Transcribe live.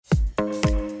Hey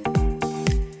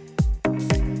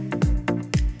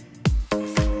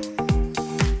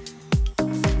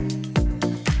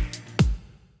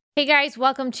guys,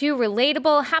 welcome to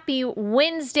Relatable. Happy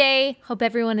Wednesday. Hope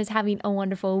everyone is having a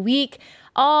wonderful week.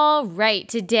 All right,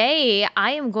 today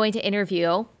I am going to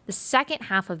interview the second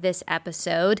half of this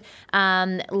episode,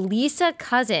 Lysa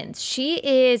Kosins. She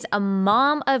is a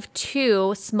mom of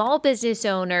two, small business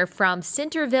owner from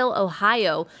Centerville,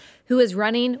 Ohio, who is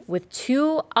running with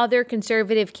two other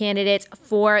conservative candidates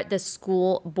for the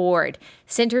school board.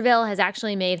 Centerville has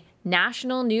actually made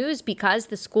national news because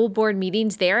the school board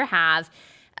meetings there have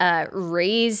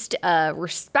raised a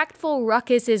respectful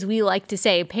ruckus, as we like to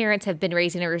say. Parents have been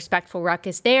raising a respectful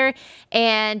ruckus there.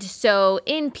 And so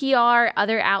NPR,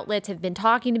 other outlets have been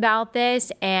talking about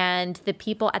this, and the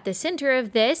people at the center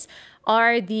of this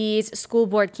are these school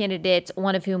board candidates,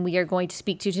 one of whom we are going to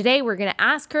speak to today. We're going to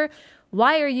ask her,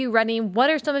 why are you running? What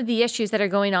are some of the issues that are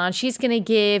going on? She's going to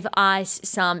give us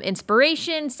some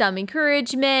inspiration, some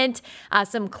encouragement,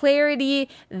 some clarity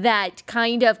that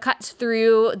kind of cuts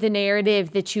through the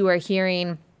narrative that you are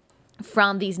hearing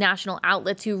from these national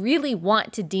outlets who really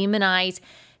want to demonize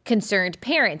concerned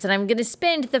parents. And I'm going to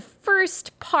spend the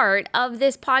first part of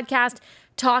this podcast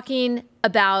talking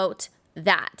about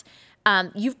that.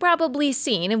 You've probably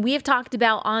seen, and we have talked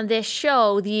about on this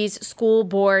show, these school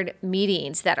board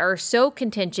meetings that are so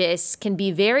contentious, can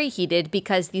be very heated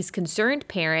because these concerned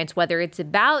parents, whether it's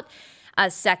about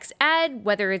sex ed,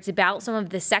 whether it's about some of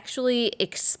the sexually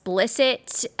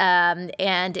explicit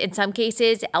and in some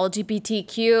cases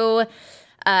LGBTQ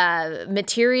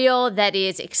material that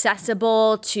is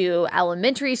accessible to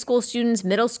elementary school students,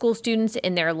 middle school students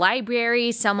in their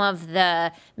libraries, some of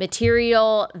the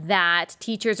material that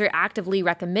teachers are actively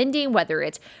recommending, whether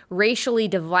it's racially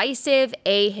divisive,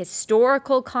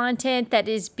 ahistorical content that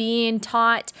is being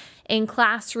taught in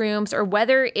classrooms, or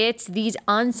whether it's these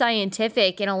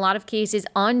unscientific, in a lot of cases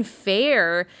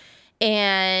unfair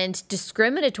and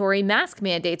discriminatory mask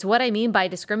mandates. What I mean by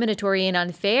discriminatory and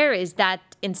unfair is that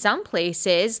in some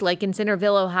places, like in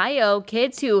Centerville, Ohio,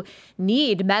 kids who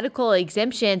need medical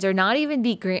exemptions are not even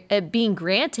being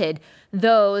granted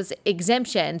those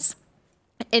exemptions.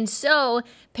 And so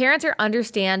parents are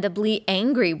understandably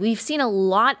angry. We've seen a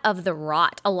lot of the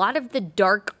rot, a lot of the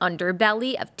dark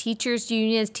underbelly of teachers'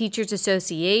 unions, teachers'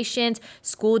 associations,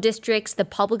 school districts, the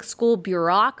public school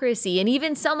bureaucracy, and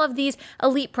even some of these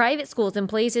elite private schools in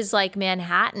places like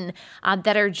Manhattan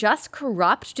that are just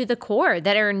corrupt to the core,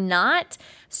 that are not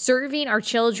serving our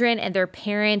children and their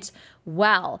parents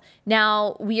well.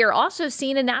 Now, we are also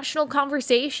seeing a national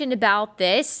conversation about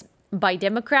this by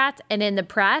Democrats and in the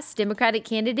press. Democratic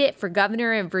candidate for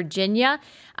governor in Virginia,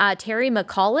 Terry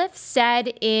McAuliffe,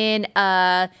 said in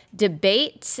a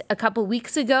debate a couple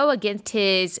weeks ago against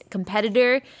his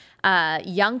competitor,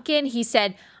 Youngkin, he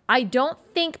said, "I don't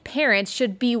think parents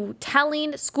should be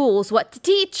telling schools what to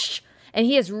teach." And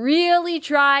he has really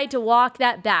tried to walk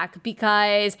that back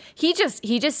because he just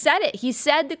said it. He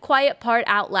said the quiet part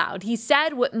out loud. He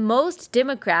said what most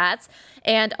Democrats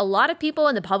and a lot of people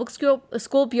in the public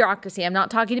school bureaucracy, I'm not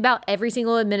talking about every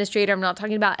single administrator, I'm not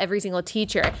talking about every single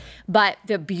teacher, but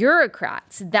the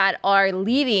bureaucrats that are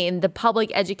leading the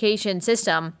public education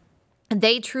system,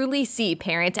 they truly see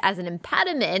parents as an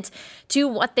impediment to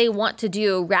what they want to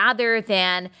do rather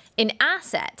than an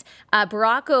asset.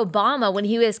 Barack Obama, when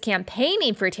he was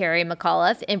campaigning for Terry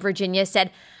McAuliffe in Virginia,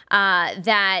 said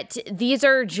that these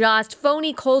are just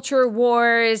phony culture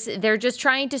wars. They're just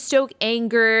trying to stoke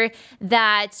anger,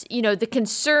 that, the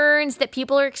concerns that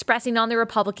people are expressing on the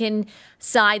Republican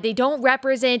side, they don't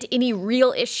represent any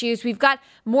real issues. We've got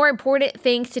more important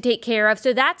things to take care of.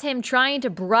 So that's him trying to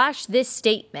brush this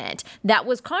statement that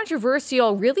was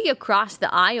controversial really across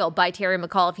the aisle by Terry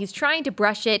McAuliffe. He's trying to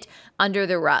brush it under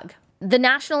the rug. The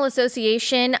National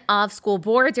Association of School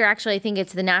Boards, or actually I think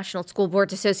it's the National School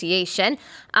Boards Association,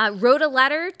 wrote a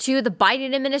letter to the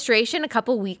Biden administration a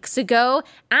couple weeks ago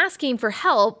asking for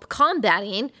help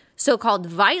combating so-called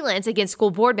violence against school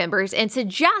board members and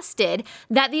suggested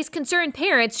that these concerned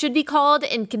parents should be called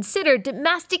and considered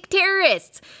domestic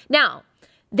terrorists. Now,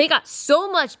 they got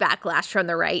so much backlash from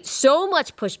the right, so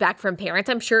much pushback from parents.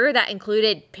 I'm sure that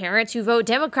included parents who vote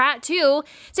Democrat too,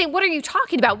 saying, what are you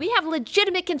talking about? We have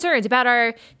legitimate concerns about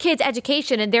our kids'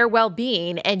 education and their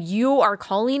well-being, and you are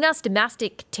calling us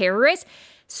domestic terrorists?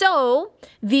 So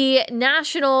the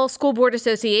National School Board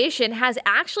Association has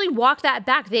actually walked that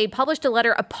back. They published a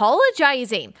letter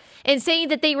apologizing and saying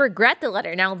that they regret the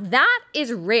letter. Now, that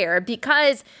is rare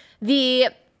because the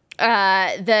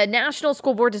the National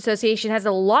School Boards Association has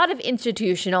a lot of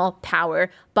institutional power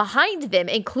behind them,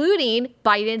 including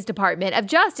Biden's Department of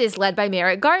Justice, led by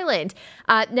Merrick Garland.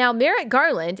 Now, Merrick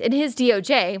Garland and his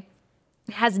DOJ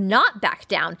has not backed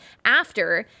down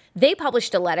after they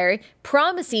published a letter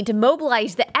promising to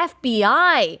mobilize the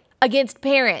FBI against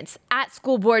parents at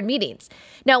school board meetings.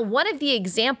 Now, one of the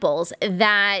examples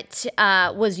that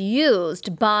was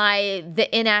used by the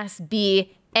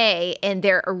NSBA in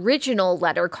their original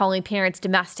letter calling parents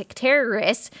domestic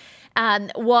terrorists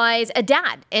was a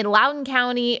dad in Loudoun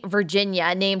County,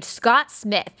 Virginia, named Scott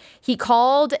Smith. He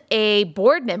called a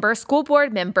school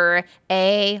board member,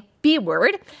 a B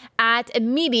word at a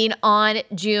meeting on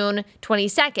June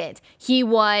 22nd. He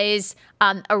was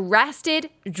arrested,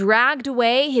 dragged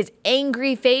away. His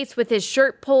angry face with his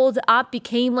shirt pulled up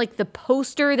became like the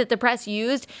poster that the press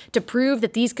used to prove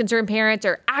that these concerned parents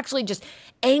are actually just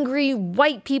angry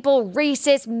white people,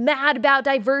 racist, mad about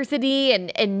diversity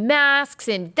and masks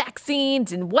and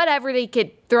vaccines and whatever they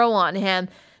could throw on him.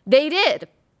 They did.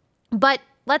 But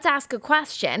let's ask a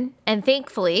question. And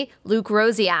thankfully, Luke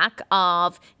Rosiak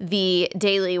of the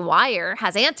Daily Wire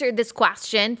has answered this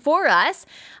question for us.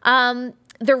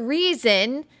 The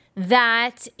reason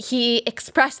that he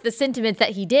expressed the sentiments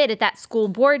that he did at that school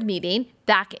board meeting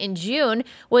back in June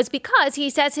was because he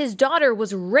says his daughter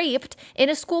was raped in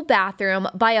a school bathroom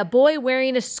by a boy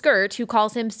wearing a skirt who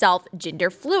calls himself gender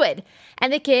fluid.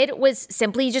 And the kid was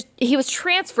simply he was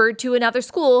transferred to another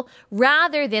school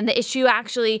rather than the issue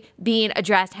actually being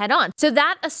addressed head on. So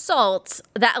that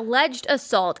alleged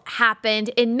assault happened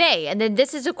in May. And then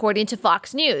this is according to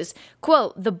Fox News.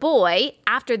 Quote, the boy,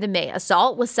 after the May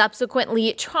assault, was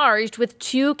subsequently charged with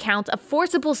 2 counts of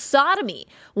forcible sodomy,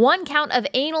 1 count of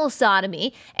anal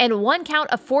sodomy, and 1 count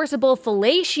of forcible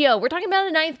fellatio. We're talking about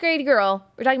a 9th grade girl.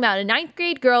 We're talking about a 9th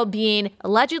grade girl being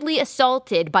allegedly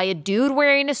assaulted by a dude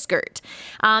wearing a skirt.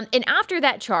 And after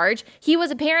that charge, he was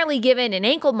apparently given an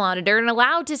ankle monitor and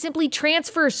allowed to simply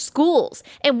transfer schools.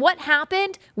 And what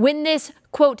happened when this,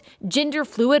 quote, gender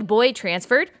fluid boy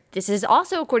transferred? This is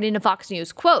also according to Fox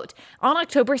News. Quote, on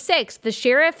October 6th, the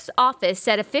sheriff's office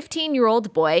said a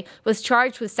 15-year-old boy was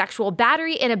charged with sexual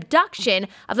battery and abduction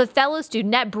of a fellow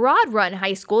student at Broad Run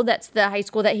High School. That's the high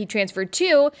school that he transferred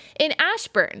to in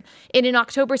Ashburn. In an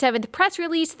October 7th press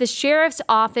release, the sheriff's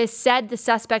office said the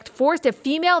suspect forced a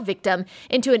female victim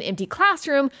into an empty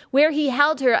classroom where he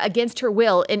held her against her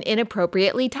will and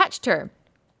inappropriately touched her.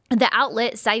 The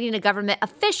outlet, citing a government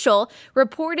official,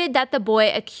 reported that the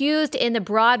boy accused in the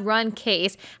Broad Run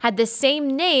case had the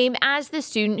same name as the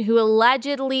student who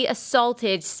allegedly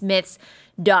assaulted Smith's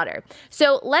daughter.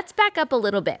 So let's back up a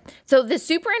little bit. So the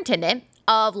superintendent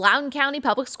of Loudoun County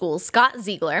Public Schools, Scott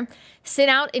Ziegler, sent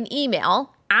out an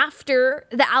email after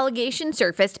the allegation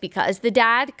surfaced because the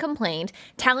dad complained,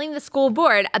 telling the school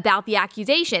board about the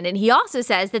accusation. And he also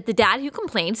says that the dad who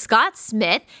complained, Scott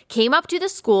Smith, came up to the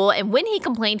school, and when he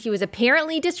complained, he was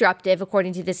apparently disruptive,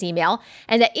 according to this email,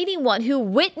 and that anyone who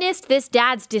witnessed this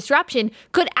dad's disruption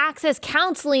could access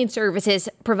counseling services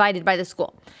provided by the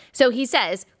school. So he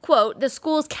says, quote, the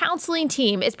school's counseling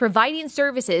team is providing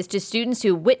services to students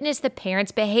who witness the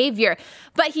parents' behavior,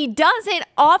 but he doesn't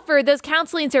offer those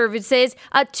counseling services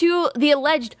to the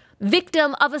alleged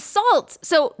victim of assault.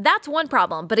 So that's one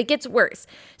problem, but it gets worse.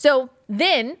 So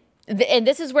then, and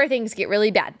this is where things get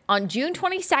really bad. On June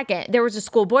 22nd, there was a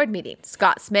school board meeting.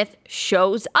 Scott Smith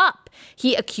shows up.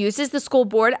 He accuses the school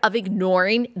board of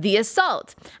ignoring the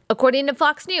assault. According to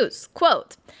Fox News,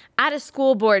 quote, at a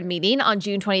school board meeting on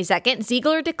June 22nd,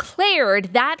 Ziegler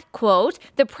declared that, quote,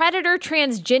 the predator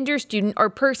transgender student or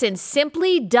person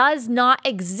simply does not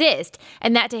exist,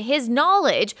 and that to his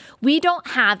knowledge, we don't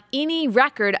have any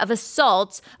record of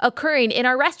assaults occurring in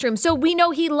our restroom. So we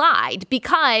know he lied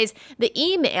because the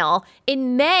email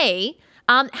in May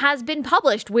has been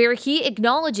published where he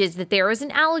acknowledges that there is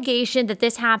an allegation that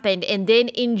this happened. And then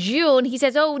in June, he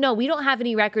says, oh, no, we don't have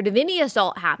any record of any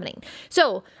assault happening.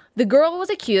 So the girl was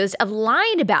accused of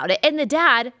lying about it, and the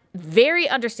dad, very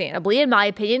understandably, in my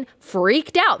opinion,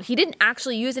 freaked out. He didn't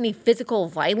actually use any physical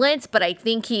violence, but I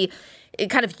think he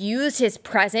kind of used his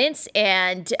presence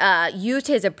and used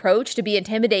his approach to be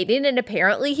intimidating, and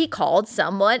apparently he called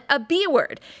someone a B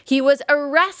word. He was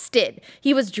arrested.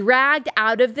 He was dragged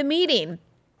out of the meeting.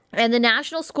 And the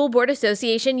National School Board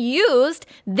Association used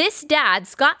this dad,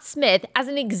 Scott Smith, as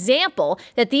an example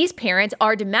that these parents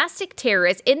are domestic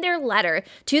terrorists in their letter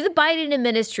to the Biden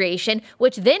administration,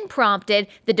 which then prompted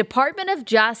the Department of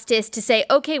Justice to say,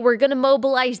 okay, we're going to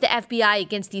mobilize the FBI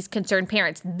against these concerned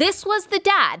parents. This was the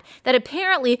dad that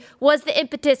apparently was the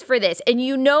impetus for this. And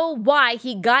you know why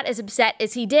he got as upset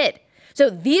as he did. So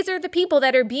these are the people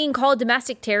that are being called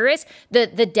domestic terrorists, the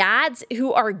dads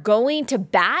who are going to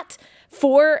bat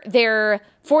for their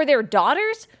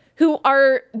daughters who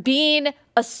are being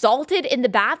assaulted in the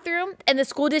bathroom, and the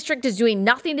school district is doing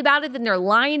nothing about it, and they're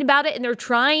lying about it, and they're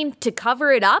trying to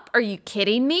cover it up. Are you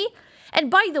kidding me?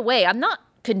 And by the way, I'm not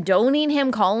condoning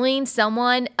him calling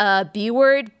someone a B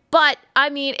word, but I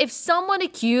mean, if someone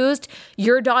accused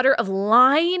your daughter of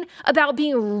lying about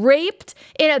being raped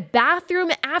in a bathroom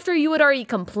after you had already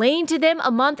complained to them a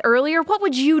month earlier, what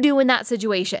would you do in that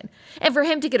situation? And for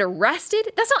him to get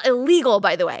arrested, that's not illegal,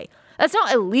 by the way. That's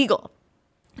not illegal.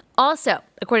 Also,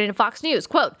 according to Fox News,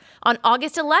 quote, on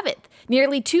August 11th,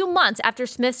 nearly 2 months after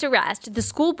Smith's arrest, the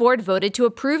school board voted to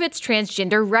approve its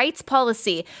transgender rights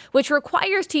policy, which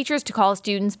requires teachers to call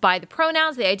students by the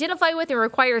pronouns they identify with and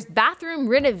requires bathroom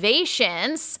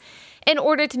renovations in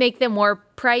order to make them more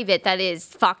private. That is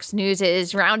Fox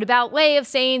News' roundabout way of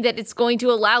saying that it's going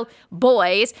to allow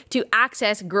boys to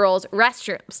access girls'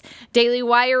 restrooms. Daily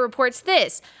Wire reports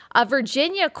this. A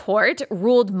Virginia court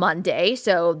ruled Monday,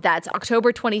 so that's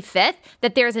October 25th,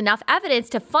 that there's enough evidence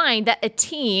to find that a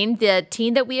teen, the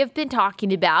teen that we have been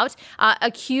talking about,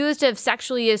 accused of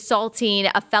sexually assaulting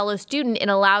a fellow student in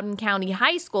a Loudoun County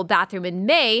high school bathroom in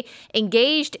May,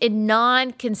 engaged in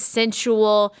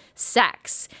non-consensual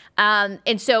sex.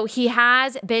 And so he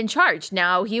has been charged.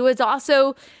 Now, he was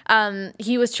also,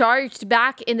 he was charged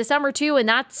back in the summer too, and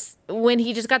that's when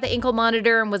he just got the ankle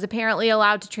monitor and was apparently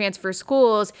allowed to transfer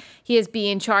schools. He is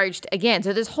being charged again.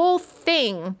 So this whole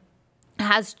thing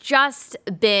has just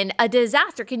been a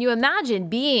disaster. Can you imagine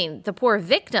being the poor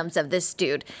victims of this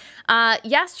dude?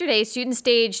 Yesterday, students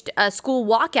staged a school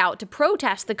walkout to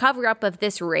protest the cover-up of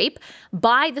this rape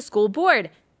by the school board.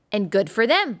 And good for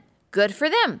them. Good for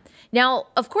them. Now,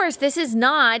 of course, this is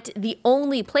not the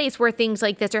only place where things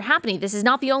like this are happening. This is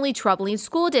not the only troubling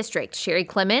school district. Sherry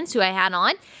Clemens, who I had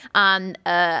on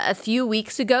a few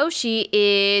weeks ago, she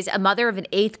is a mother of an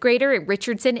 8th grader at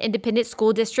Richardson Independent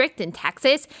School District in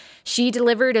Texas. She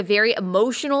delivered a very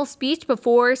emotional speech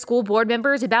before school board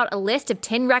members about a list of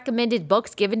 10 recommended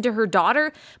books given to her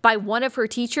daughter by one of her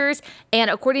teachers. And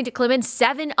according to Clemens,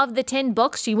 7 of the 10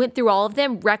 books, she went through all of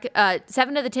them,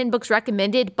 7 of the 10 books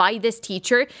recommended by this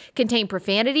teacher contain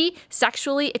profanity,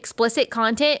 sexually explicit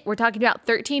content. We're talking about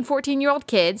 13, 14-year-old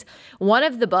kids. One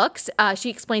of the books,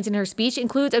 she explains in her speech,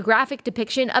 includes a graphic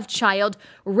depiction of child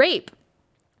rape.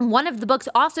 One of the books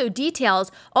also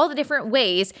details all the different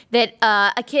ways that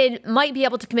a kid might be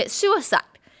able to commit suicide.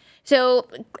 So,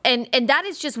 and that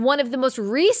is just one of the most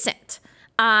recent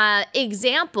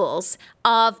examples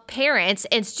of parents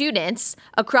and students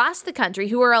across the country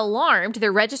who are alarmed.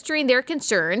 They're registering their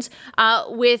concerns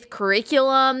with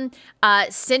curriculum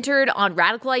centered on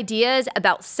radical ideas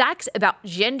about sex, about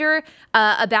gender,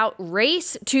 about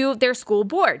race to their school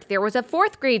board. There was a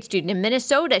 4th grade student in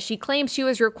Minnesota. She claims she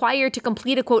was required to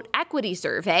complete a, quote, equity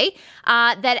survey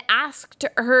that asked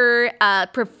her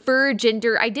preferred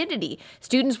gender identity.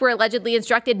 Students were allegedly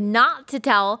instructed not to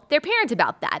tell their parents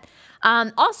about that.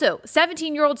 Also,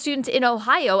 17-year-old students in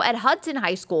Ohio at Hudson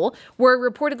High School were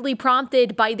reportedly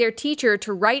prompted by their teacher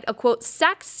to write a, quote,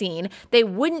 sex scene they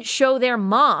wouldn't show their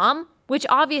mom, which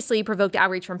obviously provoked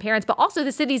outrage from parents. But also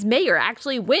the city's mayor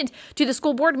actually went to the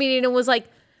school board meeting and was like,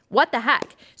 what the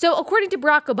heck? So according to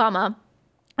Barack Obama,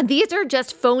 these are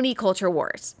just phony culture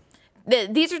wars.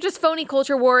 These are just phony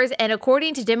culture wars, and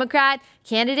according to Democrat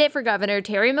candidate for governor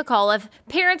Terry McAuliffe,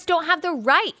 parents don't have the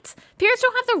right. Parents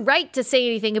don't have the right to say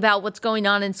anything about what's going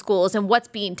on in schools and what's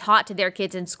being taught to their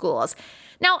kids in schools.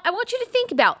 Now, I want you to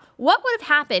think about what would have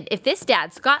happened if this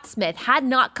dad, Scott Smith, had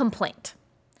not complained.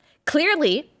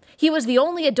 Clearly, he was the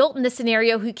only adult in this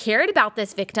scenario who cared about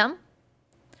this victim,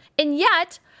 and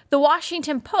yet the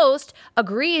Washington Post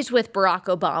agrees with Barack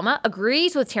Obama,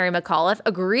 agrees with Terry McAuliffe,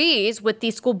 agrees with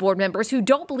these school board members who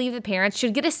don't believe that parents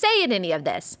should get a say in any of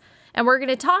this. And we're going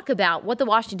to talk about what the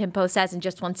Washington Post says in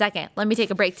just one second. Let me take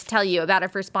a break to tell you about our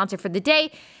first sponsor for the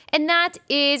day, and that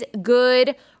is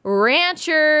Good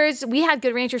Ranchers. We had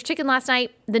Good Ranchers chicken last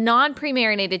night, the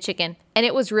non-pre-marinated chicken, and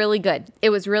it was really good. It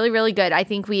was really, really good. I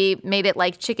think we made it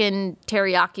like chicken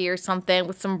teriyaki or something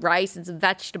with some rice and some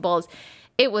vegetables.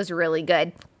 It was really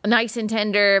good. Nice and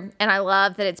tender, and I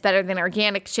love that it's better than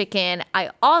organic chicken. I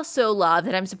also love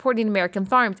that I'm supporting American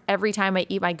farms every time I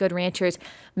eat my Good Ranchers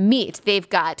meat. They've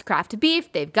got craft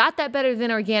beef. They've got that better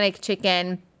than organic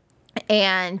chicken.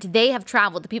 And they have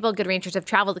traveled, the people at Good Ranchers have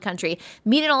traveled the country,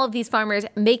 meeting all of these farmers,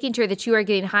 making sure that you are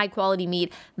getting high quality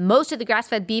meat. Most of the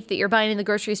grass-fed beef that you're buying in the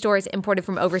grocery store is imported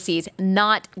from overseas,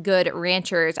 not Good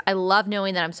Ranchers. I love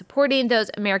knowing that I'm supporting those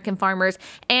American farmers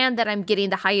and that I'm getting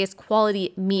the highest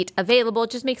quality meat available.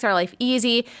 It just makes our life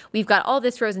easy. We've got all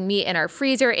this frozen meat in our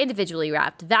freezer, individually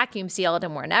wrapped, vacuum sealed,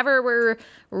 and whenever we're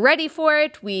ready for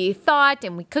it, we thaw it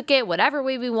and we cook it whatever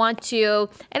way we want to.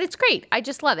 And it's great. I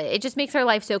just love it. It just makes our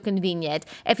life so convenient.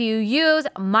 If you use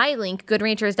my link,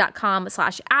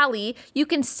 goodranchers.com/Allie, you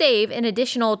can save an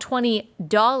additional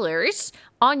 $20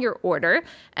 on your order.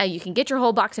 You can get your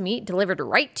whole box of meat delivered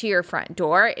right to your front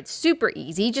door. It's super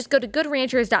easy. Just go to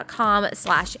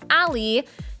goodranchers.com/Allie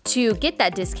to get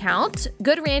that discount.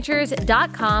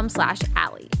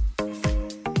 goodranchers.com/Allie.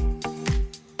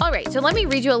 All right, so let me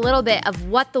read you a little bit of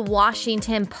what the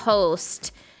Washington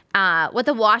Post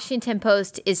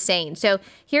is saying. So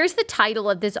here's the title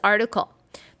of this article.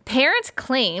 Parents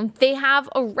claim they have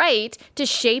a right to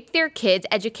shape their kids'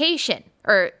 education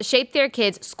or shape their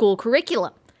kids' school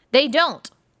curriculum. They don't.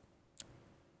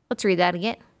 Let's read that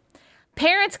again.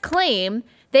 Parents claim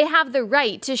they have the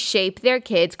right to shape their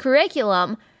kids'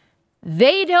 curriculum.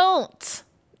 They don't.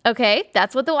 Okay,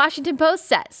 that's what the Washington Post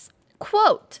says.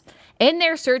 Quote, in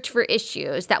their search for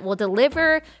issues that will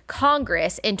deliver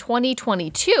Congress in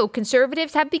 2022,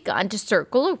 conservatives have begun to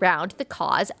circle around the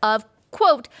cause of,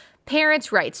 quote,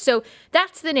 parents' rights. So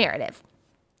that's the narrative.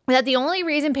 That the only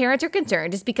reason parents are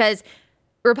concerned is because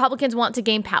Republicans want to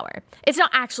gain power. It's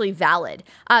not actually valid.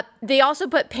 They also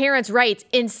put parents' rights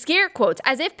in scare quotes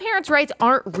as if parents' rights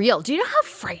aren't real. Do you know how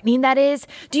frightening that is?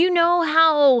 Do you know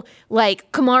how,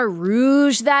 like, Khmer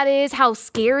Rouge that is? How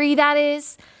scary that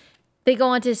is? They go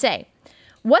on to say,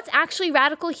 what's actually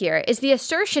radical here is the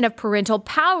assertion of parental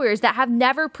powers that have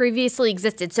never previously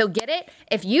existed. So get it?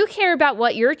 If you care about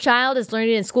what your child is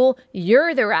learning in school,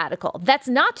 you're the radical. That's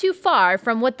not too far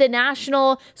from what the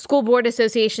National School Board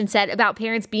Association said about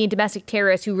parents being domestic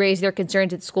terrorists who raise their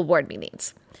concerns at school board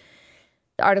meetings.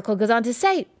 The article goes on to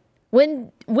say,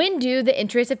 when do the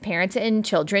interests of parents and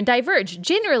children diverge?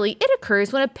 Generally, it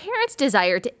occurs when a parent's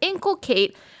desire to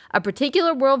inculcate a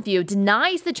particular worldview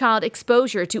denies the child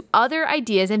exposure to other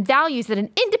ideas and values that an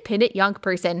independent young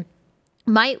person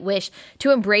might wish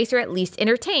to embrace or at least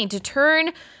entertain. To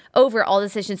turn over all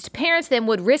decisions to parents then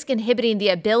would risk inhibiting the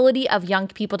ability of young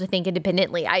people to think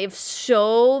independently. I have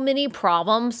so many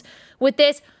problems with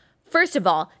this. First of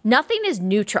all, nothing is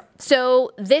neutral.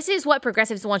 So this is what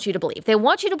progressives want you to believe. They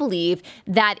want you to believe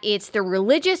that it's the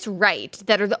religious right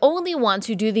that are the only ones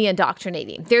who do the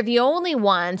indoctrinating. They're the only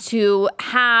ones who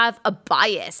have a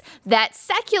bias, that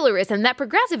secularism, that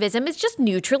progressivism is just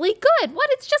neutrally good. What?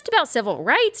 It's just about civil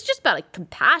rights. It's just about like,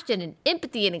 compassion and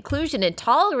empathy and inclusion and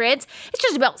tolerance. It's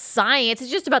just about science.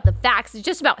 It's just about the facts. It's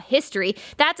just about history.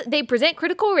 They present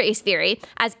critical race theory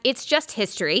as it's just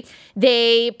history.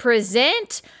 They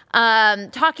present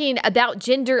talking about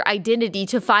gender identity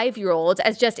to 5-year-olds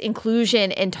as just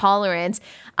inclusion and tolerance.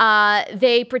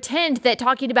 They pretend that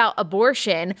talking about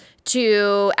abortion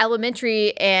to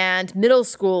elementary and middle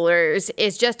schoolers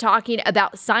is just talking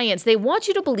about science. They want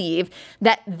you to believe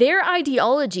that their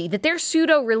ideology, that their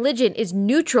pseudo-religion is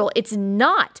neutral. It's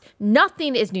not.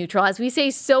 Nothing is neutral. As we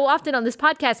say so often on this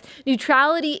podcast,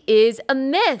 neutrality is a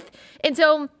myth. And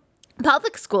so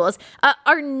public schools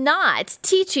are not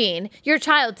teaching your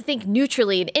child to think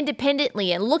neutrally and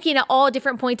independently and looking at all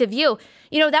different points of view.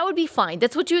 You know, that would be fine.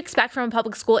 That's what you expect from a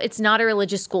public school. It's not a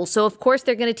religious school. So, of course,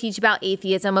 they're going to teach about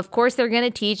atheism. Of course, they're going to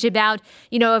teach about,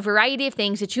 you know, a variety of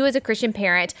things that you as a Christian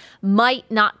parent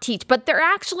might not teach. But they're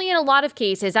actually, in a lot of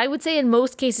cases, I would say in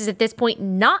most cases at this point,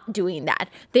 not doing that.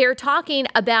 They're talking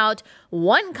about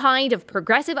one kind of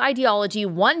progressive ideology,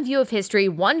 one view of history,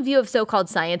 one view of so-called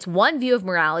science, one view of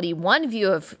morality, one view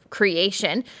of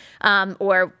creation,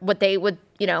 or what they would,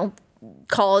 you know,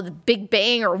 call the Big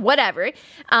Bang or whatever.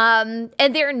 And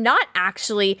they're not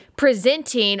actually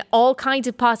presenting all kinds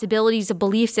of possibilities of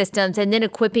belief systems and then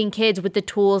equipping kids with the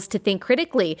tools to think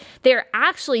critically. They're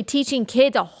actually teaching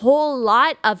kids a whole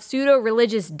lot of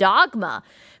pseudo-religious dogma.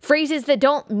 Phrases that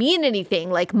don't mean anything,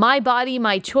 like my body,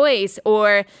 my choice,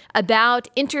 or about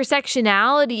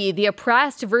intersectionality, the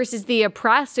oppressed versus the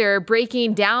oppressor,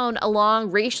 breaking down along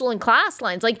racial and class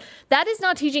lines. Like, that is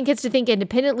not teaching kids to think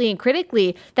independently and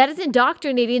critically. That is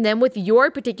indoctrinating them with your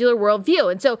particular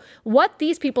worldview. And so what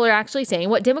these people are actually saying,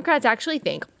 what Democrats actually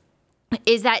think,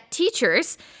 is that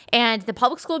teachers and the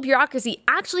public school bureaucracy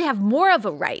actually have more of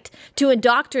a right to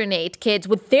indoctrinate kids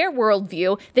with their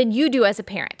worldview than you do as a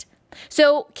parent.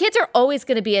 So kids are always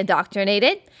going to be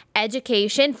indoctrinated.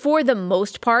 Education, for the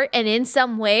most part, and in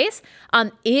some ways,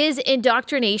 is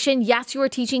indoctrination. Yes, you are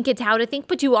teaching kids how to think,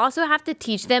 but you also have to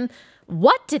teach them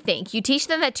what to think. You teach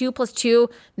them that 2 + 2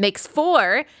 makes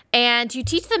 4, and you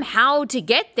teach them how to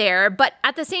get there. But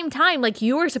at the same time, like,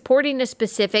 you are supporting a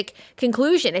specific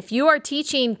conclusion. If you are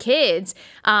teaching kids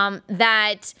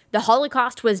that the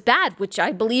Holocaust was bad, which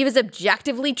I believe is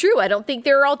objectively true, I don't think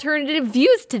there are alternative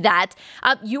views to that,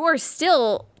 you are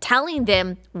still telling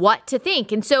them what to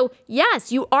think. And so,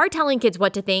 yes, you are telling kids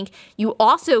what to think. You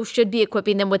also should be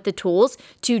equipping them with the tools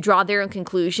to draw their own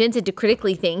conclusions and to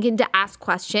critically think and to ask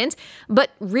questions.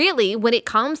 But really, when it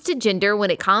comes to gender,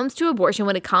 when it comes to abortion,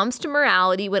 when it comes to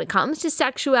morality, when it comes to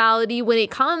sexuality, when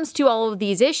it comes to all of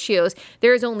these issues,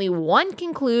 there is only one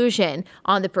conclusion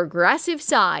on the progressive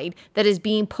side that is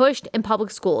being pushed in public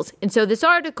schools. And so this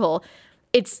article,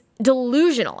 it's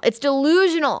delusional. It's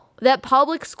delusional that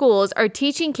public schools are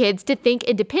teaching kids to think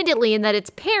independently and that it's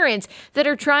parents that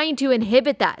are trying to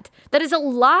inhibit that. That is a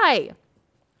lie.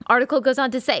 Article goes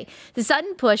on to say, the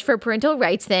sudden push for parental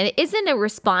rights then isn't a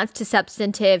response to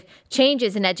substantive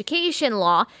changes in education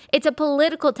law. It's a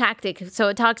political tactic. So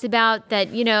it talks about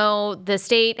that, the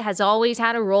state has always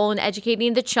had a role in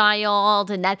educating the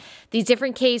child and that these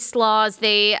different case laws,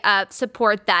 they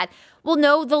support that. Well,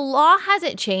 no, the law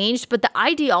hasn't changed, but the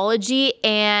ideology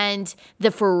and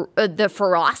the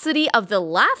ferocity of the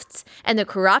left and the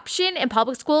corruption in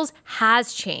public schools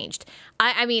has changed.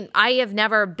 I mean, I have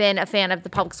never been a fan of the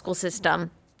public school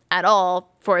system at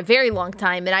all for a very long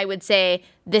time. And I would say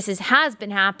this has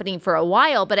been happening for a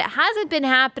while, but it hasn't been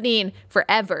happening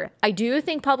forever. I do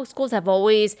think public schools have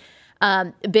always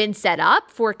been set up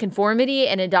for conformity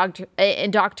and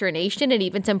indoctrination, and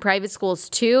even some private schools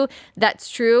too. That's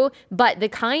true. But the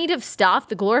kind of stuff,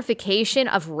 the glorification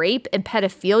of rape and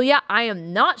pedophilia, I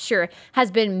am not sure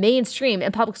has been mainstream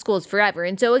in public schools forever.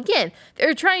 And so again,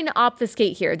 they're trying to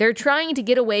obfuscate here. They're trying to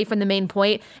get away from the main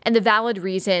point and the valid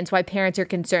reasons why parents are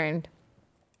concerned.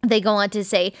 They go on to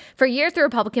say, for years, the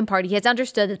Republican Party has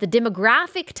understood that the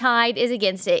demographic tide is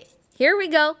against it. Here we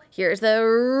go. Here's the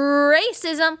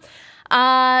racism.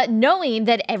 Knowing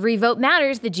that every vote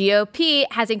matters, the GOP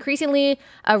has increasingly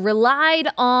relied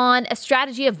on a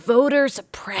strategy of voter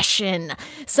suppression.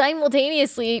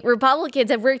 Simultaneously, Republicans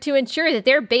have worked to ensure that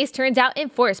their base turns out in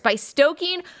force by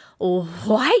stoking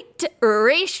white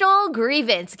racial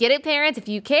grievance. Get it, parents? If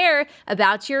you care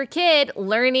about your kid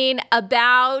learning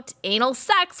about anal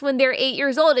sex when they're 8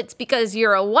 years old, it's because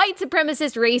you're a white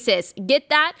supremacist racist. Get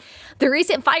that? The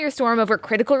recent firestorm over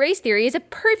critical race theory is a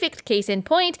perfect case in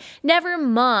point. Never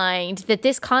mind that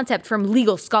this concept from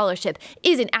legal scholarship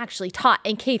isn't actually taught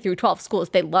in K through 12 schools.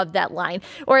 They love that line.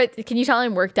 Or can you tell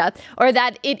I'm worked up? Or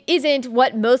that it isn't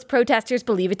what most protesters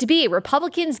believe it to be.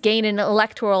 Republicans gain an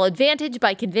electoral advantage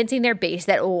by convincing their base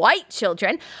that white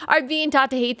children are being taught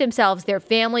to hate themselves, their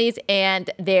families, and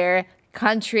their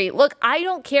country. Look, I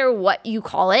don't care what you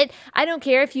call it. I don't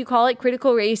care if you call it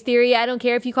critical race theory. I don't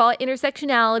care if you call it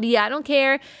intersectionality. I don't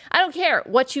care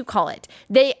what you call it.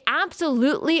 They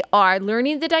absolutely are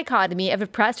learning the dichotomy of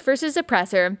oppressed versus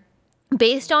oppressor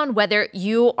based on whether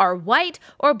you are white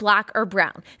or black or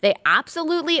brown. They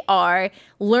absolutely are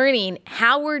learning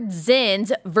Howard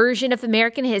Zinn's version of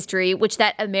American history, which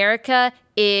that America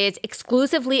is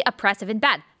exclusively oppressive and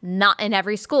bad. Not in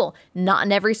every school, not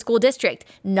in every school district,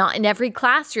 not in every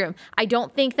classroom. I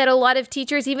don't think that a lot of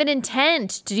teachers even intend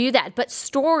to do that, but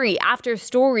story after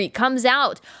story comes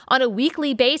out on a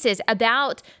weekly basis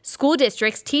about school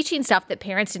districts teaching stuff that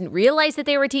parents didn't realize that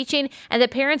they were teaching and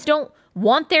that parents don't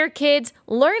want their kids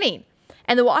learning.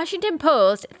 And the Washington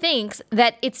Post thinks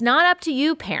that it's not up to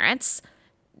you, parents.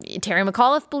 Terry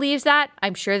McAuliffe believes that.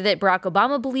 I'm sure that Barack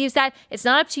Obama believes that. It's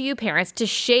not up to you, parents, to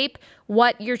shape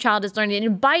what your child is learning.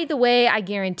 And by the way, I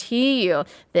guarantee you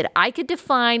that I could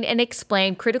define and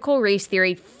explain critical race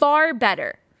theory far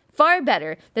better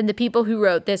than the people who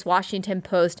wrote this Washington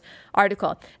Post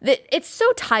article. It's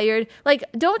so tired. Like,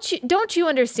 don't you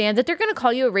understand that they're going to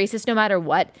call you a racist no matter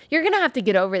what? You're going to have to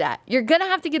get over that. You're going to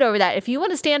have to get over that if you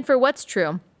want to stand for what's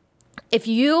true. If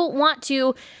you want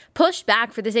to push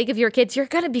back for the sake of your kids, you're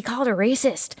going to be called a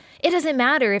racist. It doesn't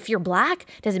matter if you're black.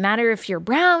 It doesn't matter if you're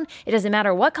brown. It doesn't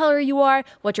matter what color you are,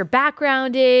 what your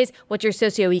background is, what your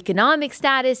socioeconomic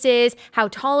status is, how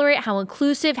tolerant, how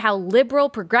inclusive, how liberal,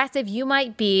 progressive you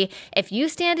might be. If you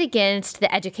stand against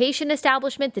the education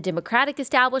establishment, the Democratic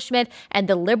establishment, and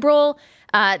the liberal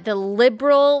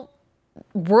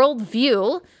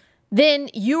worldview, then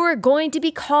you are going to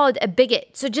be called a bigot.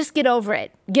 So just get over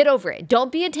it. Get over it.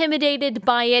 Don't be intimidated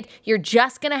by it. You're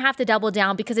just going to have to double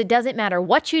down, because it doesn't matter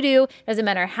what you do. It doesn't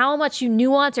matter how much you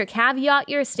nuance or caveat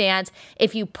your stance.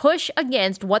 If you push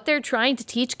against what they're trying to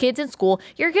teach kids in school,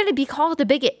 you're going to be called a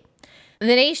bigot. The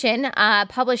Nation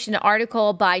published an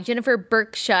article by Jennifer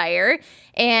Berkshire,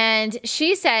 and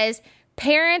she says,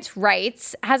 parents'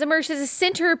 rights has emerged as a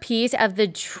centerpiece of the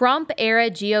Trump-era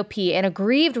GOP, an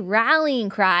aggrieved rallying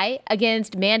cry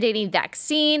against mandating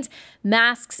vaccines,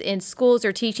 masks in schools,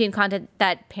 or teaching content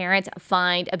that parents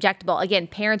find objectionable. Again,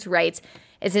 parents' rights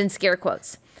is in scare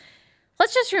quotes.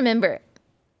 Let's just remember,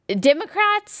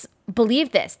 Democrats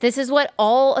believe this. This is what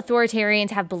all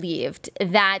authoritarians have believed,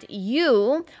 that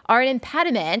you are an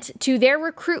impediment to their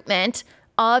recruitment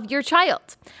of your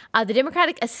child. The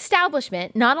Democratic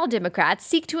establishment, not all Democrats,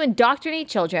 seek to indoctrinate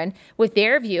children with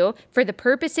their view for the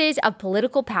purposes of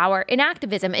political power and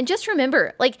activism. And just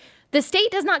remember, the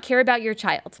state does not care about your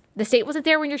child. The state wasn't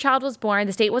there when your child was born.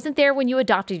 The state wasn't there when you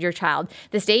adopted your child.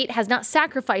 The state has not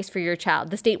sacrificed for your child.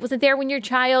 The state wasn't there when your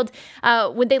child,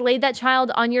 when they laid that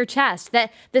child on your chest.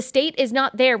 That the state is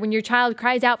not there when your child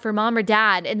cries out for mom or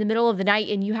dad in the middle of the night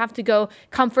and you have to go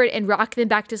comfort and rock them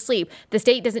back to sleep. The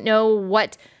state doesn't know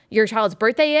what your child's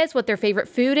birthday is, what their favorite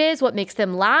food is, what makes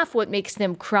them laugh, what makes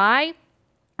them cry.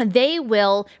 They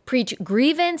will preach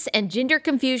grievance and gender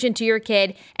confusion to your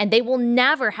kid, and they will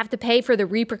never have to pay for the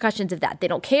repercussions of that. They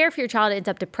don't care if your child ends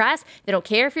up depressed. They don't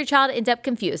care if your child ends up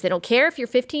confused. They don't care if your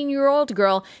 15-year-old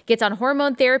girl gets on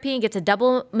hormone therapy and gets a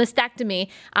double mastectomy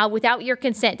without your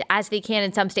consent, as they can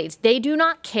in some states. They do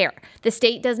not care. The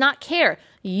state does not care.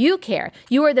 You care.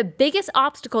 You are the biggest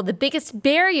obstacle, the biggest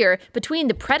barrier between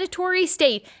the predatory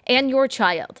state and your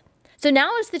child. So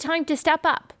now is the time to step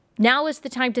up. Now is the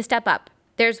time to step up.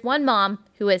 There's one mom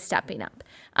who is stepping up,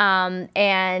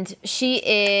 and she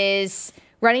is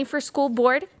running for school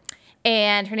board,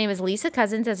 and her name is Lysa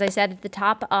Kosins, as I said at the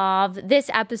top of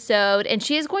this episode, and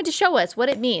she is going to show us what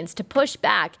it means to push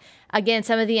back against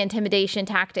some of the intimidation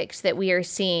tactics that we are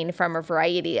seeing from a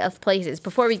variety of places.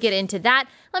 Before we get into that,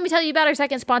 let me tell you about our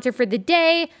second sponsor for the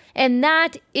day, and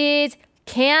that is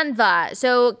Canva.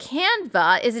 So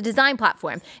Canva is a design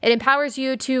platform. It empowers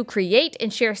you to create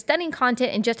and share stunning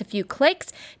content in just a few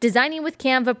clicks. Designing with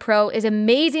Canva Pro is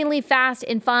amazingly fast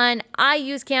and fun. I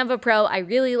use Canva Pro. I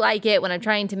really like it when I'm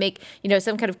trying to make,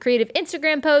 some kind of creative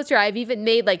Instagram post, or I've even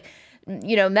made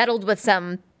meddled with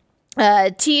some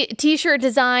t-shirt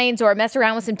designs, or mess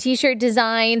around with some t-shirt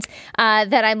designs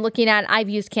that I'm looking at. I've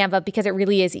used Canva because it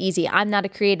really is easy. I'm not a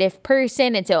creative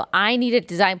person, and so I need a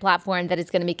design platform that is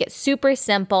going to make it super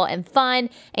simple and fun,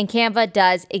 and Canva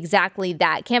does exactly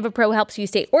that. Canva Pro helps you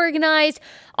stay organized,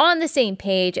 on the same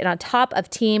page, and on top of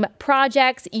team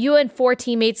projects. You and 4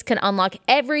 teammates can unlock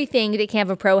everything that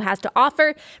Canva Pro has to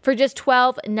offer for just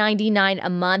 $12.99 a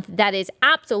month. That is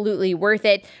absolutely worth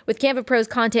it. With Canva Pro's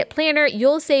content planner,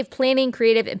 you'll save planning,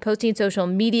 creative, and posting social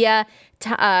media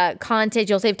content.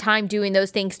 You'll save time doing those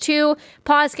things too.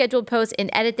 Pause scheduled posts and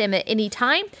edit them at any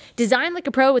time. Design like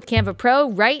a pro with Canva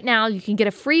Pro. Right now, you can get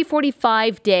a free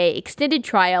 45-day extended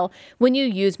trial when you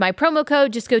use my promo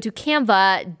code. Just go to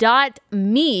canva.me/Allie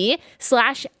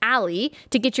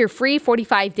to get your free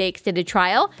 45-day extended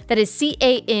trial. That is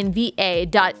canva.me/Allie,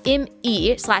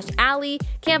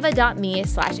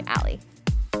 canva.me/Allie.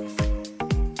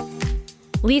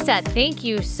 Lysa, thank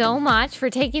you so much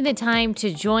for taking the time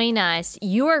to join us.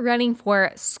 You are running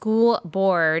for school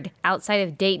board outside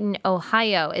of Dayton,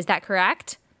 Ohio. Is that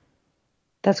correct?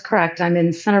 That's correct. I'm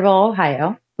in Centerville,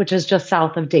 Ohio, which is just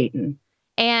south of Dayton.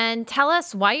 And tell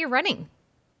us why you're running.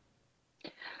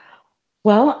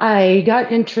 Well, I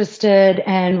got interested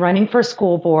in running for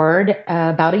school board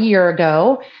about a year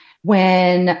ago,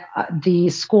 when the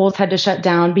schools had to shut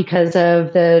down because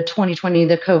of the 2020,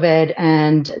 the COVID,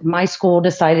 and my school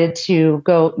decided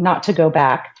not to go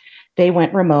back. They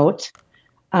went remote,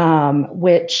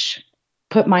 which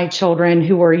put my children,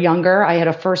 who were younger, I had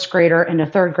a first grader and a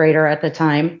third grader at the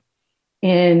time,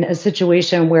 in a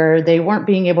situation where they weren't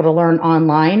being able to learn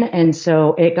online. And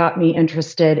so it got me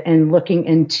interested in looking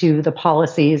into the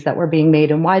policies that were being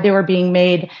made and why they were being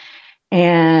made.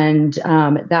 And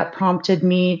that prompted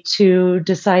me to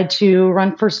decide to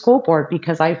run for school board,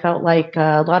 because I felt like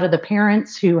a lot of the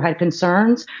parents who had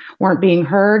concerns weren't being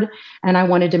heard. And I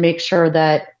wanted to make sure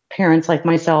that parents like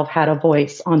myself had a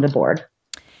voice on the board.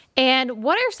 And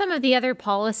what are some of the other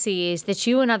policies that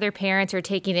you and other parents are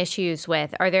taking issues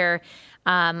with? Are there,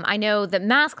 I know that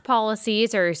mask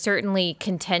policies are certainly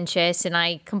contentious, and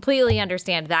I completely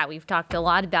understand that. We've talked a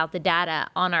lot about the data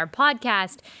on our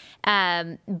podcast,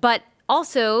 but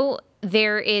also,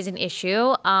 there is an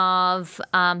issue of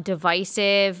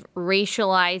divisive,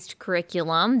 racialized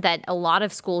curriculum that a lot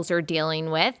of schools are dealing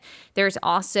with. There's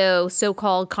also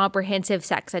so-called comprehensive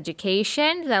sex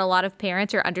education that a lot of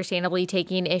parents are understandably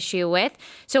taking issue with.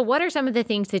 So what are some of the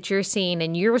things that you're seeing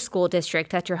in your school district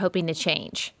that you're hoping to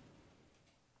change?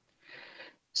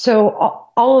 So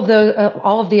all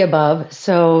of the above.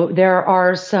 So there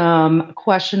are some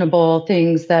questionable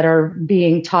things that are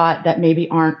being taught that maybe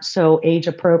aren't so age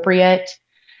appropriate,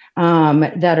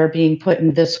 that are being put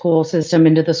into the school system,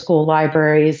 into the school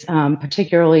libraries,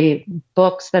 particularly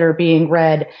books that are being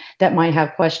read that might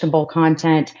have questionable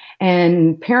content.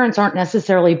 And parents aren't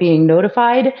necessarily being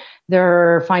notified.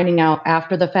 They're finding out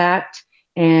after the fact.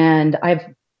 And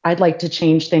I'd like to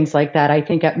change things like that. I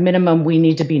think at minimum, we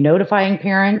need to be notifying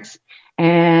parents.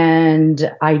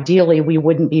 And ideally, we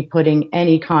wouldn't be putting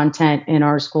any content in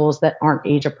our schools that aren't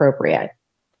age appropriate.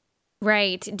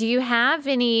 Right. Do you have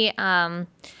any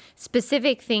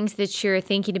specific things that you're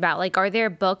thinking about? Like, are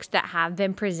there books that have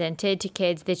been presented to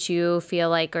kids that you feel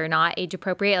like are not age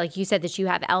appropriate? Like you said that you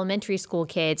have elementary school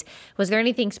kids. Was there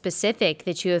anything specific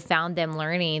that you have found them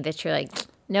learning that you're like,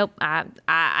 nope,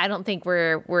 I don't think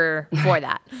we're for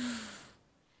that?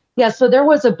 Yeah, so there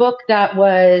was a book that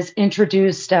was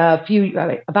introduced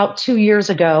about 2 years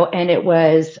ago, and it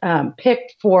was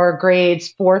picked for grades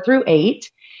 4 through 8.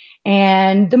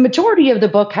 And the majority of the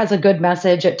book has a good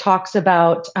message. It talks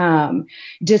about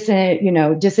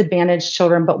disadvantaged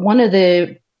children, but one of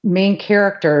the main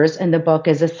characters in the book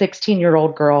is a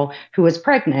 16-year-old girl who is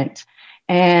pregnant.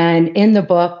 And in the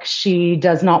book, she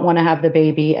does not want to have the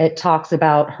baby. It talks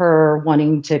about her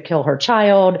wanting to kill her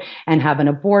child and have an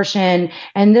abortion.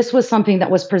 And this was something that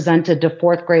was presented to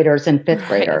fourth graders and fifth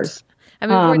Right. graders. I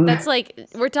mean,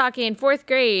 we're talking fourth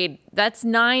grade. That's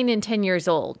 9 and 10 years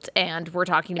old, and we're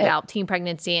talking about teen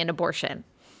pregnancy and abortion.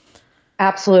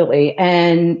 Absolutely.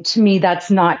 And to me,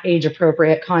 that's not age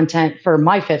appropriate content for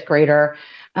my fifth grader,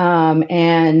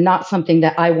 and not something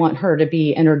that I want her to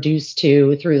be introduced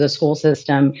to through the school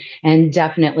system, and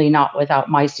definitely not without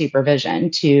my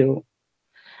supervision too.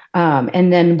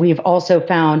 And then we've also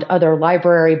found other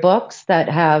library books that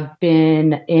have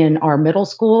been in our middle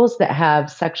schools that have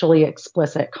sexually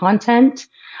explicit content,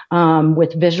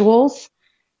 with visuals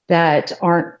that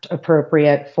aren't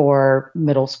appropriate for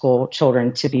middle school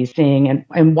children to be seeing.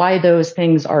 And why those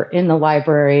things are in the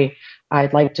library,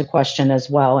 I'd like to question as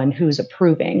well, and who's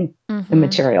approving the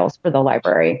materials for the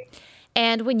library.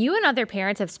 And when you and other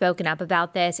parents have spoken up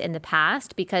about this in the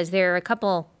past, because there are a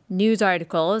couple news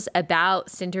articles about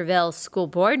Centerville school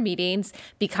board meetings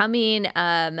becoming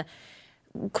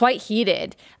quite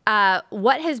heated.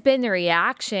 What has been the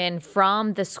reaction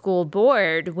from the school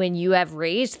board when you have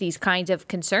raised these kinds of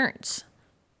concerns?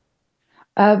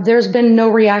 There's been no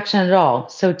reaction at all.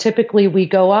 So typically we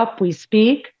go up, we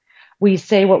speak, we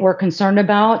say what we're concerned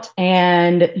about,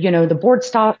 and the board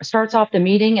starts off the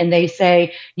meeting and they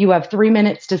say, you have 3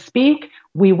 minutes to speak.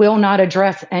 We will not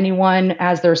address anyone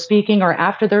as they're speaking or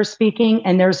after they're speaking,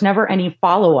 and there's never any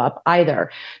follow-up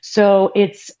either. So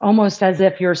it's almost as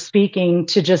if you're speaking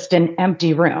to just an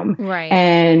empty room. Right.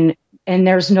 And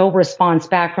there's no response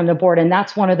back from the board. And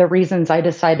that's one of the reasons I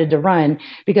decided to run,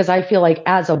 because I feel like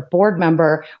as a board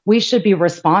member, we should be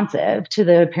responsive to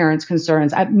the parents'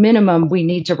 concerns. At minimum, we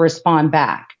need to respond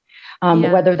back,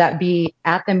 whether that be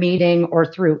at the meeting or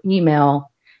through email.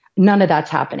 None of that's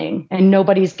happening and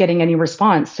nobody's getting any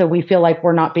response. So we feel like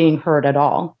we're not being heard at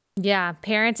all. Yeah,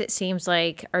 parents, it seems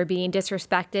like, are being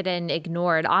disrespected and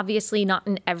ignored. Obviously, not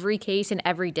in every case in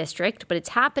every district, but it's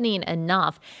happening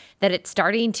enough that it's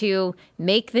starting to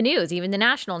make the news, even the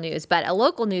national news. But a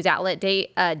local news outlet,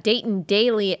 Dayton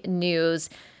Daily News,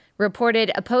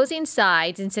 reported opposing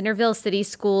sides in Centerville City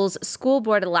Schools school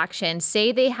board election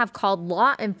say they have called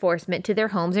law enforcement to their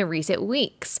homes in recent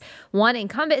weeks. One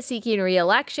incumbent seeking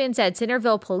re-election said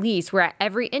Centerville police were at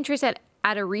every interest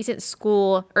at a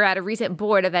recent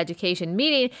Board of Education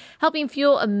meeting, helping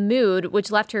fuel a mood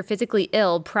which left her physically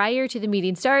ill prior to the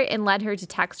meeting start and led her to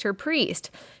text her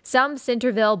priest. Some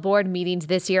Centerville board meetings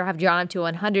this year have drawn up to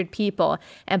 100 people,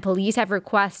 and police have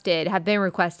been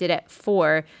requested at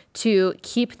 4 to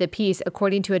keep the peace,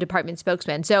 according to a department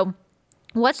spokesman. So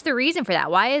what's the reason for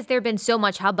that? Why has there been so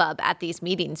much hubbub at these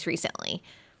meetings recently?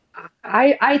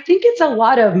 I think it's a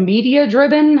lot of media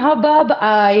driven hubbub.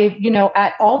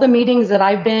 At all the meetings that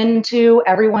I've been to,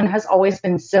 everyone has always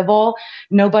been civil.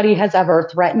 Nobody has ever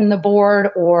threatened the board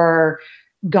or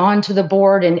gone to the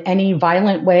board in any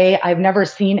violent way. I've never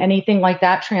seen anything like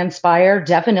that transpire.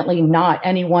 Definitely not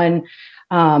anyone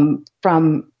from,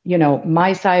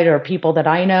 my side or people that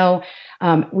I know.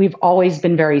 We've always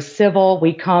been very civil.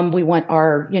 We want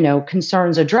our,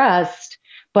 concerns addressed,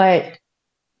 but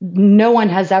no one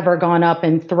has ever gone up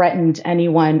and threatened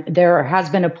anyone. There has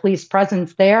been a police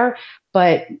presence there,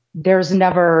 but there's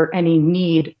never any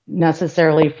need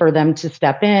necessarily for them to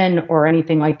step in or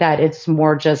anything like that. It's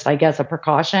more just, I guess, a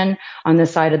precaution on the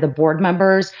side of the board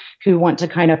members who want to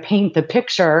kind of paint the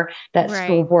picture that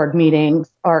school board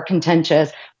meetings are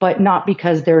contentious, but not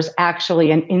because there's actually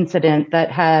an incident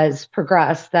that has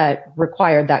progressed that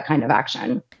required that kind of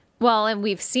action. Well, and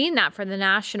we've seen that from the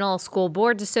National School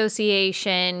Boards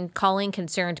Association, calling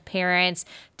concerned parents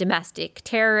domestic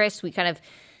terrorists. We kind of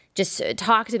just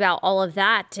talked about all of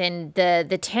that and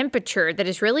the temperature that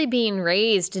is really being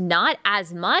raised, not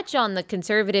as much on the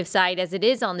conservative side as it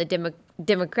is on the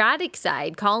Democratic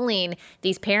side, calling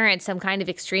these parents some kind of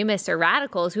extremists or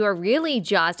radicals who are really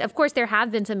just, of course, there have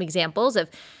been some examples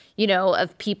of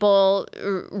people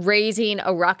raising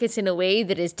a ruckus in a way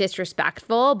that is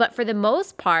disrespectful. But for the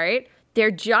most part, they're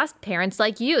just parents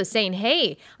like you saying,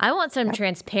 hey, I want some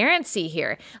transparency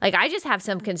here. Like, I just have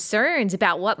some concerns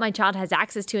about what my child has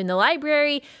access to in the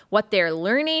library, what they're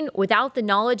learning without the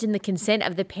knowledge and the consent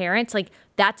of the parents. Like,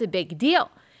 that's a big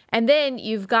deal. And then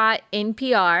you've got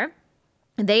NPR.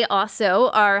 They also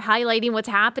are highlighting what's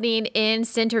happening in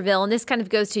Centerville. And this kind of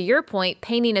goes to your point,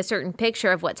 painting a certain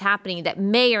picture of what's happening that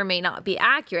may or may not be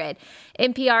accurate.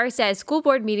 NPR says school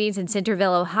board meetings in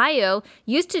Centerville, Ohio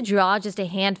used to draw just a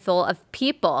handful of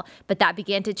people, but that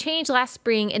began to change last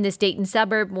spring in this Dayton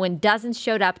suburb when dozens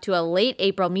showed up to a late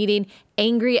April meeting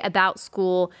angry about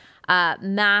school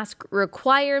mask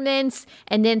requirements,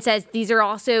 and then says these are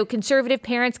also conservative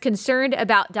parents concerned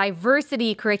about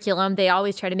diversity curriculum. They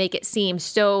always try to make it seem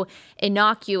so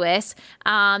innocuous.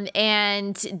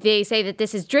 And they say that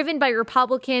this is driven by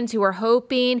Republicans who are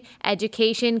hoping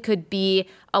education could be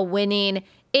a winning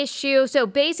issue. So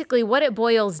basically what it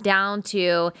boils down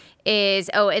to is,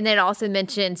 and then it also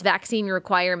mentions vaccine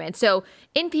requirements. So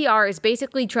NPR is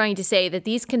basically trying to say that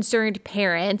these concerned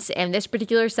parents in this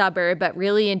particular suburb, but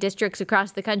really in districts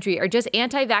across the country, are just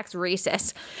anti-vax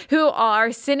racists who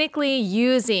are cynically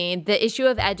using the issue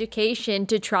of education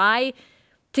to try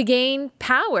to gain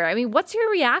power. I mean, what's your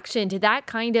reaction to that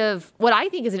kind of what I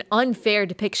think is an unfair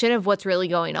depiction of what's really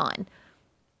going on?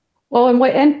 Well, and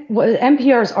what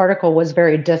NPR's article was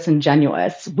very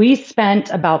disingenuous. We spent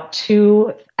about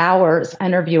 2 hours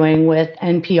interviewing with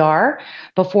NPR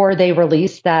before they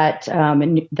released that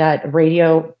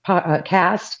radio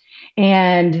cast.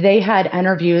 And they had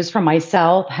interviews from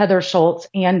myself, Heather Schultz,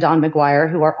 and Don McGuire,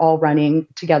 who are all running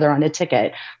together on a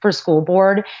ticket for school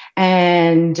board,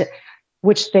 and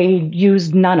which they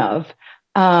used none of.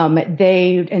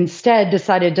 They instead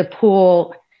decided to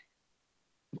pull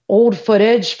old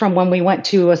footage from when we went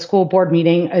to a school board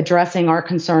meeting addressing our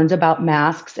concerns about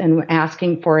masks and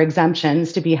asking for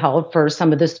exemptions to be held for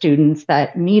some of the students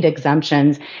that need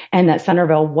exemptions and that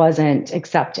Centerville wasn't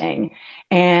accepting.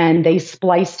 And they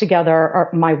spliced together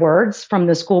my words from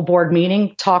the school board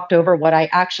meeting, talked over what I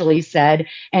actually said,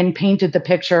 and painted the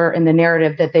picture and the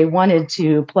narrative that they wanted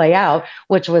to play out,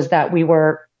 which was that we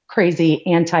were crazy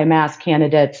anti-mask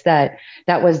candidates, that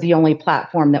was the only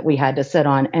platform that we had to sit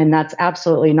on. And that's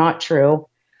absolutely not true.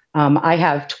 I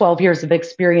have 12 years of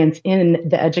experience in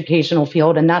the educational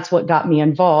field, and that's what got me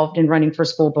involved in running for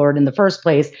school board in the first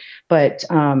place. But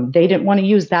they didn't want to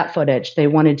use that footage. They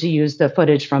wanted to use the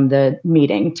footage from the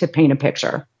meeting to paint a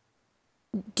picture.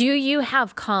 Do you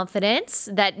have confidence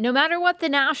that no matter what the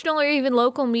national or even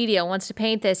local media wants to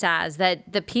paint this as,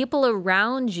 that the people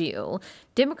around you,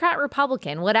 Democrat,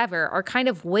 Republican, whatever, are kind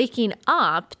of waking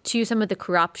up to some of the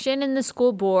corruption in the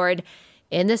school board,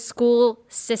 in the school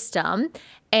system,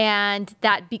 and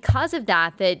that because of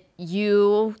that, that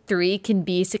you three can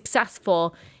be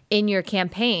successful in your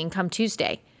campaign come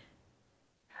Tuesday?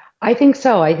 I think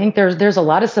so. I think there's a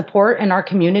lot of support in our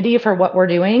community for what we're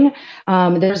doing.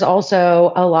 There's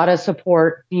also a lot of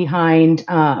support behind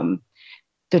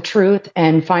the truth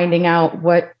and finding out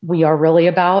what we are really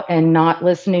about, and not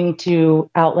listening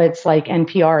to outlets like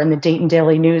NPR and the Dayton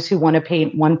Daily News who want to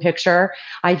paint one picture.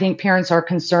 I think parents are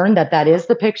concerned that that is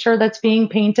the picture that's being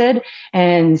painted,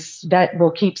 and that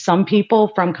will keep some people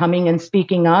from coming and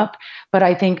speaking up. But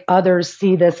I think others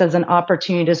see this as an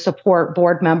opportunity to support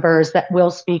board members that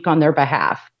will speak on their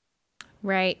behalf.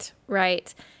 Right,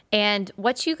 right. And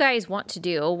what you guys want to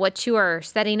do, what you are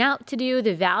setting out to do,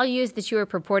 the values that you are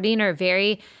purporting are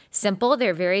very simple.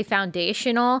 They're very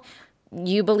foundational.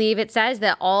 you believe it says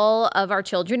that all of our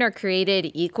children are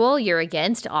created equal. You're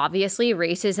against, obviously,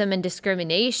 racism and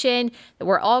discrimination, that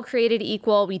we're all created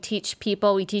equal. We teach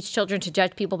children to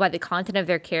judge people by the content of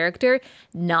their character,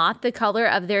 not the color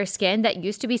of their skin. That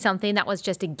used to be something that was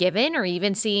just a given or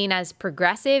even seen as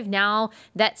progressive. Now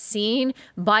that's seen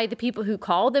by the people who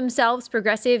call themselves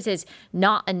progressives as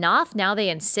not enough. Now they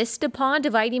insist upon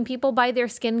dividing people by their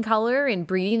skin color and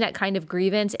breeding that kind of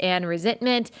grievance and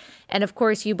resentment. And of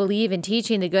course, you believe in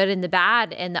teaching the good and the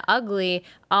bad and the ugly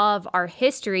of our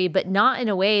history, but not in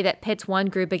a way that pits one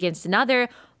group against another,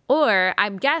 or,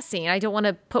 I'm guessing, I don't want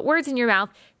to put words in your mouth,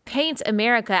 paints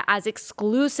America as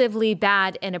exclusively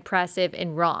bad and oppressive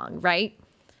and wrong, right?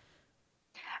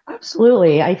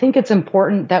 Absolutely. I think it's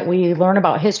important that we learn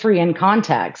about history in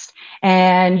context.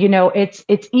 And,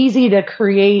 it's easy to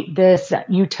create this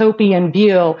utopian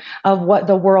view of what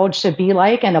the world should be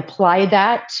like and apply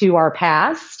that to our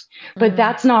past. But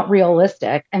that's not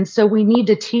realistic. And so we need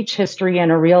to teach history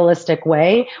in a realistic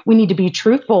way. We need to be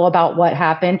truthful about what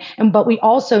happened. But we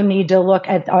also need to look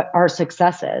at our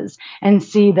successes and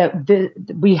see that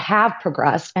we have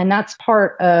progressed. And that's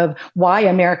part of why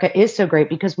America is so great,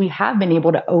 because we have been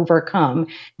able to overcome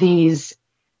these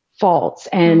faults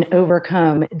and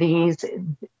overcome these,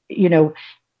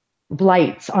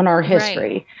 blights on our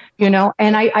history,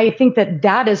 and I think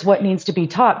that is what needs to be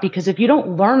taught, because if you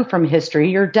don't learn from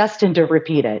history, you're destined to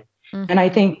repeat it. And I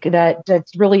think that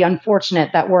that's really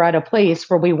unfortunate that we're at a place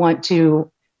where we want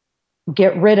to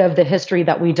get rid of the history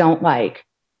that we don't like.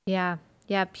 Yeah.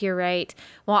 Yep. You're right.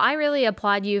 Well, I really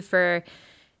applaud you for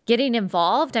getting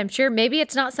involved. I'm sure maybe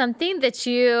it's not something that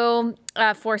you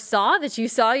foresaw, that you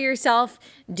saw yourself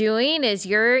doing, as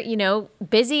you're,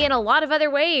 busy in a lot of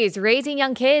other ways, raising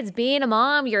young kids, being a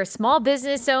mom, you're a small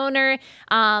business owner.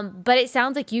 But it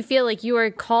sounds like you feel like you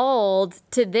are called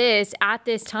to this at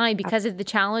this time because of the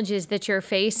challenges that you're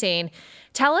facing.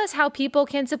 Tell us how people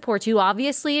can support you.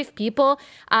 Obviously, if people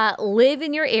live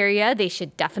in your area, they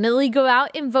should definitely go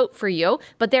out and vote for you.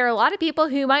 But there are a lot of people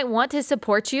who might want to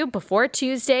support you before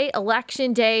Tuesday,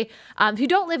 Election Day, who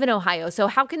don't live in Ohio. So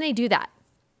how can they do that?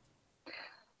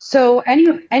 So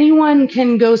anyone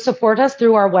can go support us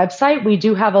through our website. We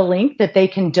do have a link that they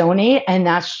can donate, and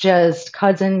that's just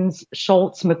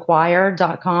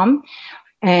cousinsschultzmcguire.com.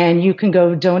 And you can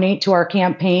go donate to our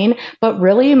campaign, but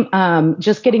really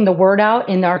just getting the word out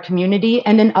in our community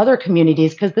and in other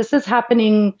communities, because this is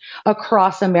happening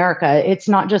across America. It's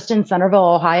not just in Centerville,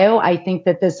 Ohio. I think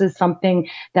that this is something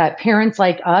that parents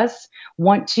like us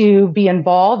want to be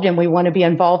involved, and we want to be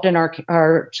involved in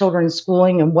our children's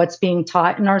schooling and what's being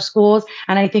taught in our schools.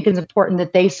 And I think it's important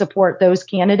that they support those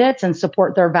candidates and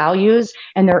support their values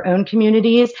and their own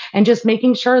communities, and just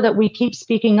making sure that we keep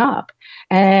speaking up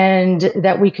and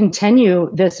that we continue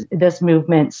this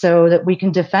movement so that we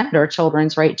can defend our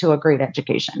children's right to a great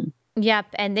education. Yep.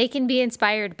 And they can be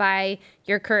inspired by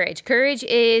your courage. Courage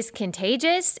is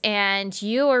contagious, and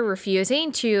you are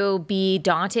refusing to be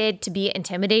daunted, to be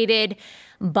intimidated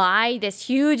by this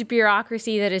huge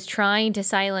bureaucracy that is trying to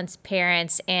silence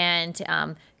parents. And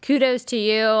kudos to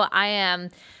you. I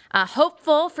am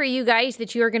hopeful for you guys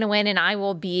that you are going to win, and I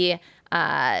will be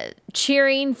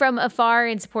cheering from afar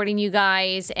and supporting you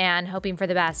guys and hoping for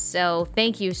the best. So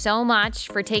thank you so much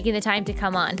for taking the time to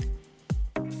come on.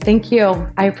 Thank you.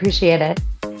 I appreciate it.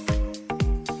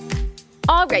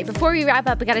 All right, before we wrap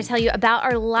up, I got to tell you about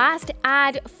our last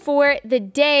ad for the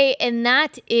day, and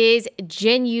that is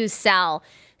Genucel.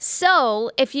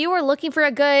 So if you were looking for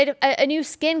a new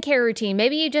skincare routine,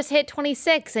 maybe you just hit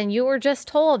 26 and you were just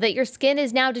told that your skin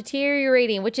is now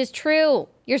deteriorating, which is true.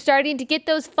 You're starting to get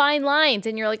those fine lines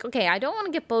and you're like, okay, I don't want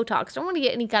to get Botox. I don't want to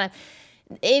get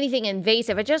anything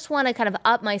invasive. I just want to kind of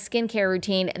up my skincare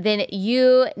routine. Then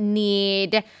you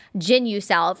need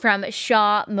Genucel from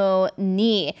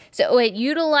Chamonix. So it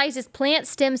utilizes plant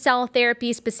stem cell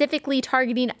therapy, specifically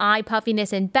targeting eye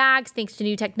puffiness and bags. Thanks to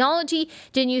new technology,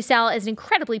 Genucel is an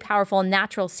incredibly powerful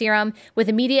natural serum with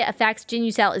immediate effects.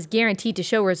 Genucel is guaranteed to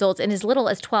show results in as little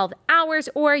as 12 hours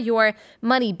or your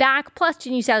money back. Plus,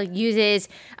 Genucel uses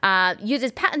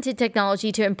patented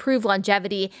technology to improve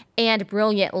longevity and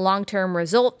brilliant long-term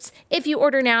results. If you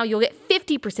order now, you'll get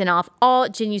 50% off all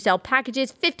Genucel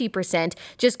packages, 50%.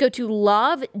 Just go to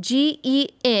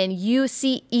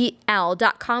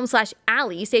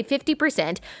lovegenucel.com/Allie. Save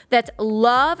 50%. That's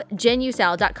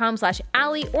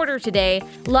lovegenucel.com/Allie. Order today,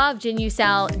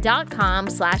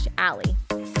 lovegenucel.com/Allie.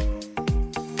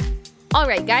 All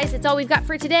right, guys, that's all we've got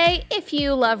for today. If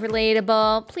you love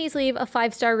Relatable, please leave a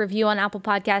 5-star review on Apple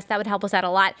Podcasts. That would help us out a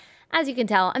lot. as you can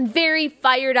tell, I'm very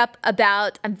fired up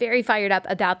about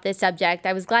this subject.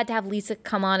 I was glad to have Lysa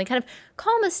come on and kind of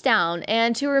calm us down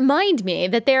and to remind me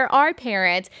that there are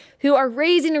parents who are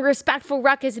raising a respectful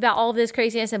ruckus about all of this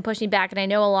craziness and pushing back. And I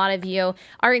know a lot of you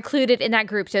are included in that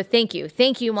group. So thank you.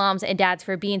 Thank you, moms and dads,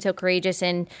 for being so courageous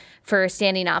and for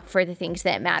standing up for the things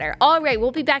that matter. All right,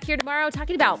 we'll be back here tomorrow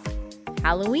talking about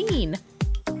Halloween.